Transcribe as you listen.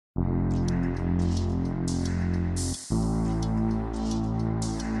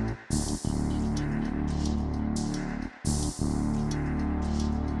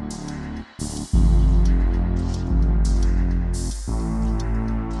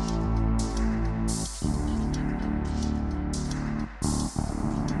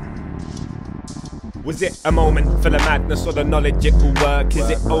Was it a moment full of madness or the knowledge it will work? Is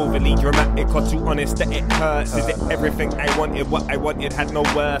it overly dramatic or too honest that it hurts? Is it everything I wanted, what I wanted had no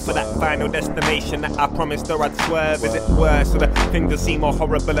worth? For that final destination that I promised or I'd swerve? Is it worse or the things that seem more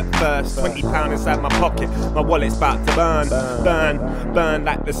horrible at first? £20 inside my pocket, my wallet's about to burn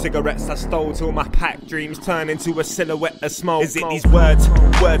like the cigarettes I stole till my packed dreams turn into a silhouette of smoke. Is it these words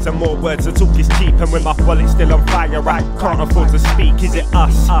and more words? The talk is cheap and with my wallet still on fire I can't afford to speak. Is it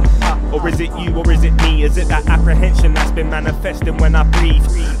us? Or is it you, or is it me? Is it that apprehension that's been manifesting when I breathe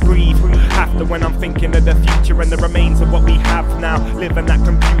after when I'm thinking of the future and the remains of what we have now? Living that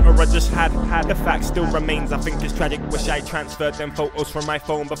computer I just had, the fact still remains. I think it's tragic, wish I transferred them photos from my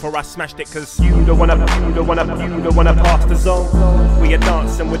phone before I smashed it. Cause you don't wanna pass the zone. We are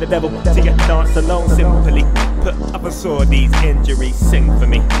dancing with the devil till you dance alone. Simply put, I've saw these injuries, sing for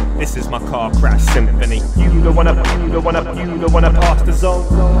me. This is my car crash symphony. You don't wanna pass the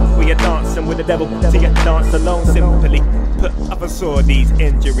zone. We are dancing with the devil till you dance alone. Simply put, I've saw these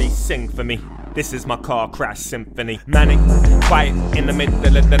injuries, sing for me. This is my car crash symphony. Manic, quiet in the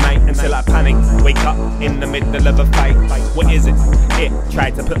middle of the night until I panic. Wake up in the middle of a fight. What is it?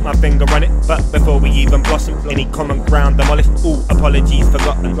 Tried to put my finger on it, but before we even blossom, any common ground demolished. Ooh, apologies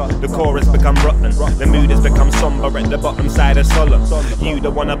forgotten. The core has become rotten. The mood has become somber at the bottom side of solemn. You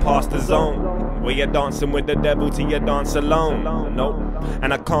don't wanna pass the zone. We are dancing with the devil till you dance alone. Nope,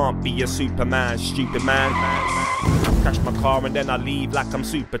 and I can't be a Superman, stupid man. I crash my car and then I leave like I'm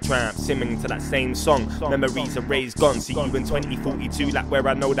Supertramp, singing to that same song. Memories are raised gone. See you in 2042, like where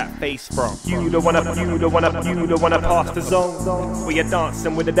I know that face from. You don't wanna pass the zone. We are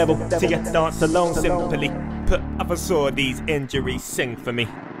dancing with the devil till you dance alone. Simply put, I've saw these injuries, sing for me.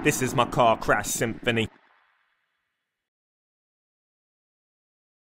 This is my car crash symphony.